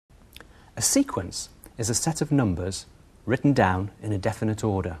A sequence is a set of numbers written down in a definite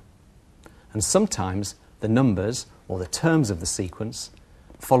order. And sometimes the numbers or the terms of the sequence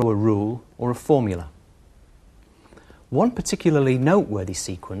follow a rule or a formula. One particularly noteworthy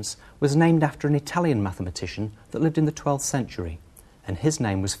sequence was named after an Italian mathematician that lived in the 12th century, and his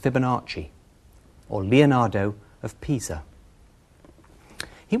name was Fibonacci, or Leonardo of Pisa.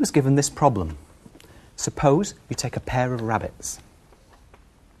 He was given this problem. Suppose you take a pair of rabbits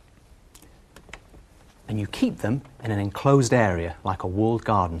and you keep them in an enclosed area like a walled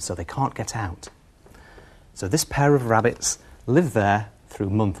garden so they can't get out. So this pair of rabbits live there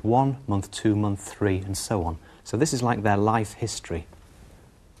through month 1, month 2, month 3 and so on. So this is like their life history.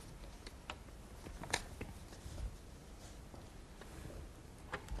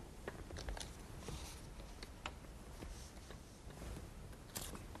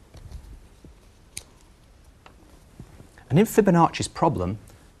 And in Fibonacci's problem,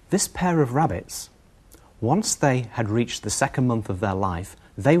 this pair of rabbits, once they had reached the second month of their life,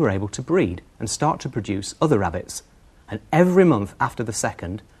 they were able to breed and start to produce other rabbits. And every month after the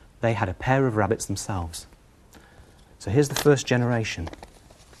second, they had a pair of rabbits themselves. So here's the first generation,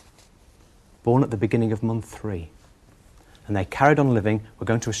 born at the beginning of month 3. And they carried on living. We're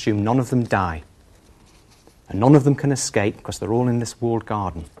going to assume none of them die. And none of them can escape because they're all in this walled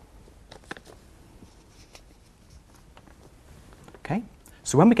garden. Okay?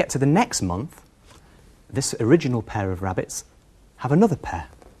 So when we get to the next month, this original pair of rabbits have another pair.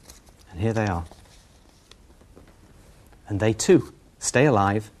 And here they are. And they too stay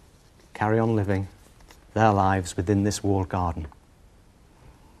alive, carry on living their lives within this walled garden.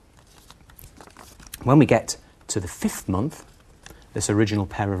 When we get to the 5th month, this original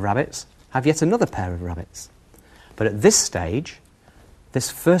pair of rabbits have yet another pair of rabbits. But at this stage,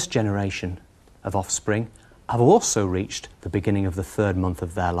 this first generation of offspring have also reached the beginning of the 3rd month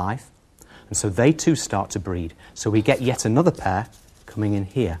of their life, and so they too start to breed. So we get yet another pair coming in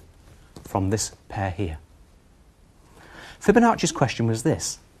here from this pair here. Fibonacci's question was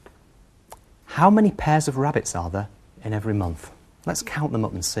this: how many pairs of rabbits are there in every month? Let's count them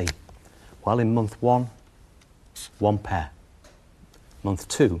up and see. Well, in month 1, 1 pair. Month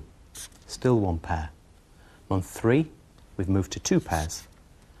 2, still 1 pair. Month 3, we've moved to 2 pairs.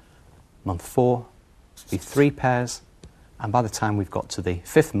 Month 4, be 3 pairs, and by the time we've got to the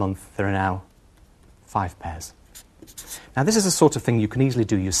 5th month, there are now 5 pairs. Now, this is the sort of thing you can easily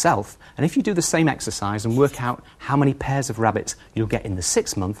do yourself, and if you do the same exercise and work out how many pairs of rabbits you'll get in the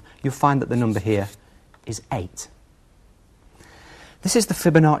 6th month, you'll find that the number here is 8. This is the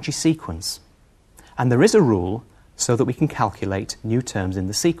Fibonacci sequence, and there is a rule so that we can calculate new terms in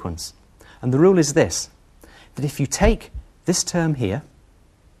the sequence. And the rule is this, that if you take this term here,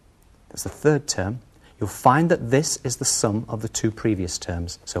 that's the 3rd term, you'll find that this is the sum of the 2 previous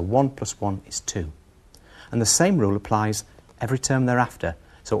terms. So 1 plus 1 is 2. And the same rule applies every term thereafter.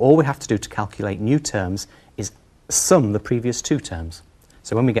 So all we have to do to calculate new terms is sum the previous 2 terms.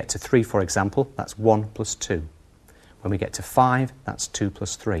 So when we get to 3, for example, that's 1 plus 2. When we get to 5, that's 2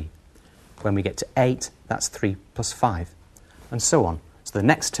 plus 3. When we get to 8, that's 3 plus 5, and so on. So the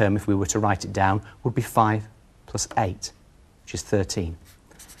next term, if we were to write it down, would be 5 plus 8, which is 13.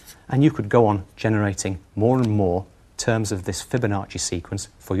 And you could go on generating more and more terms of this Fibonacci sequence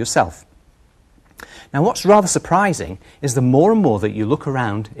for yourself. Now, what's rather surprising is the more and more that you look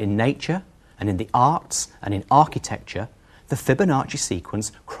around in nature and in the arts and in architecture, the Fibonacci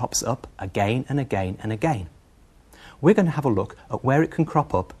sequence crops up again and again and again. We're going to have a look at where it can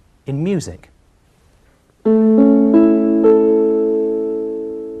crop up in music.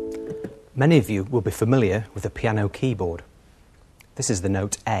 Many of you will be familiar with a piano keyboard. This is the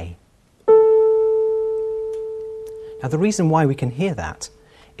note A. Now, the reason why we can hear that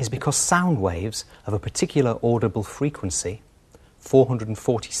is because sound waves of a particular audible frequency,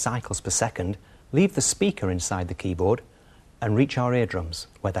 440 cycles per second, leave the speaker inside the keyboard and reach our eardrums,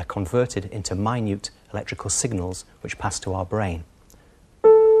 where they're converted into minute electrical signals which pass to our brain.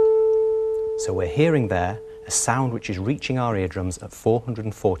 So we're hearing there a sound which is reaching our eardrums at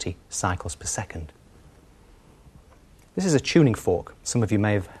 440 cycles per second. This is a tuning fork. Some of you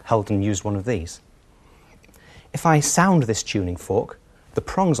may have held and used one of these. If I sound this tuning fork, the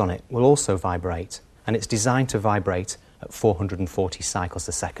prongs on it will also vibrate, and it's designed to vibrate at 440 cycles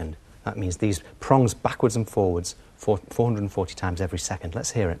a second. That means these prongs backwards and forwards for 440 times every second.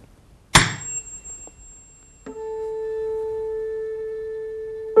 Let's hear it.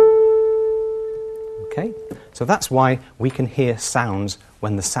 Okay, so that's why we can hear sounds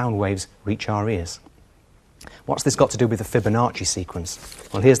when the sound waves reach our ears. What's this got to do with the Fibonacci sequence?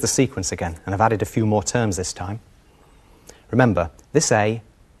 Well, here's the sequence again, and I've added a few more terms this time. Remember, this A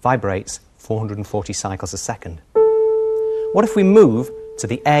vibrates 440 cycles a second. What if we move to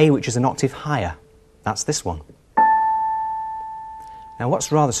the A, which is an octave higher? That's this one. Now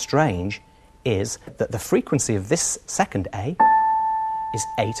what's rather strange is that the frequency of this second A is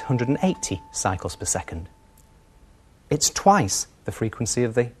 880 cycles per second. It's twice the frequency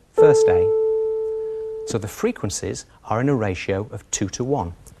of the first A. So the frequencies are in a ratio of 2 to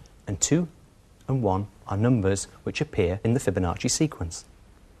 1, and 2 and 1 are numbers which appear in the Fibonacci sequence.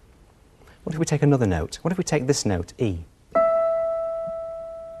 What if we take another note? What if we take this note, E?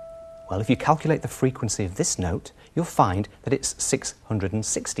 Well, if you calculate the frequency of this note, you'll find that it's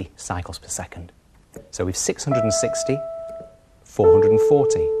 660 cycles per second. So we've 660,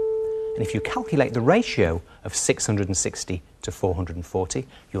 440. And if you calculate the ratio of 660 to 440,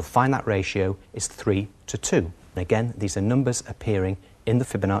 you'll find that ratio is 3 to 2. And again, these are numbers appearing in the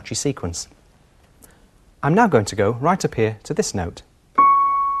Fibonacci sequence. I'm now going to go right up here to this note.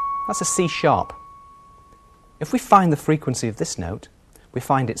 That's a C sharp. If we find the frequency of this note, we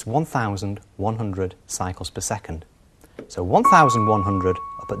find it's 1,100 cycles per second. So 1,100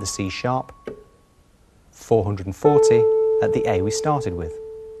 up at the C sharp, 440 at the A we started with.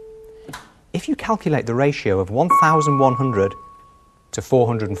 If you calculate the ratio of 1,100 to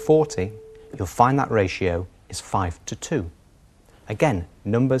 440, you'll find that ratio is 5 to 2. Again,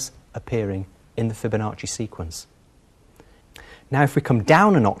 numbers appearing in the Fibonacci sequence. Now if we come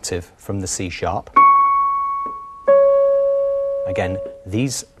down an octave from the C sharp, again,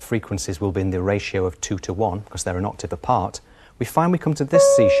 these frequencies will be in the ratio of 2 to 1 because they're an octave apart. We find we come to this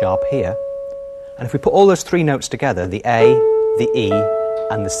C sharp here, and if we put all those three notes together, the A, the E,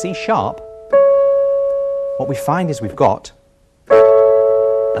 and the C sharp, what we find is we've got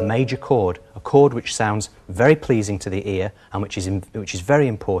a major chord, a chord which sounds very pleasing to the ear and which is very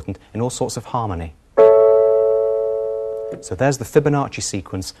important in all sorts of harmony. So there's the Fibonacci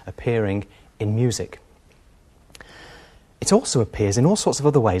sequence appearing in music. It also appears in all sorts of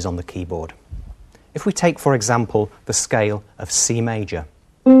other ways on the keyboard. If we take, for example, the scale of C major,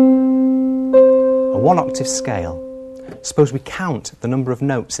 a one-octave scale, suppose we count the number of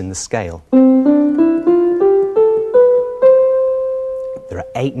notes in the scale. There are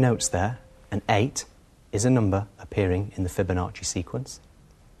 8 notes there, and 8 is a number appearing in the Fibonacci sequence.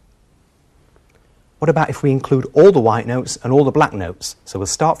 What about if we include all the white notes and all the black notes? So we'll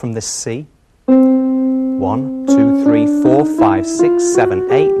start from this C. 1, 2, 3, 4, 5, 6,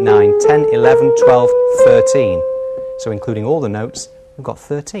 7, 8, 9, 10, 11, 12, 13. So including all the notes, we've got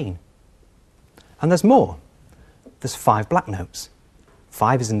 13. And there's more. There's 5 black notes.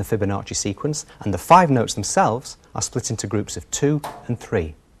 5 is in the Fibonacci sequence, and the 5 notes themselves are split into groups of 2 and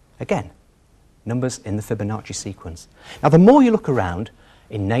 3. Again, numbers in the Fibonacci sequence. Now, the more you look around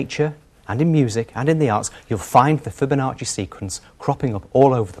in nature and in music and in the arts, you'll find the Fibonacci sequence cropping up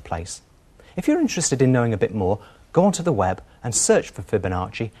all over the place. If you're interested in knowing a bit more, go onto the web and search for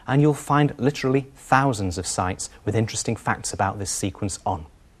Fibonacci, and you'll find literally thousands of sites with interesting facts about this sequence on.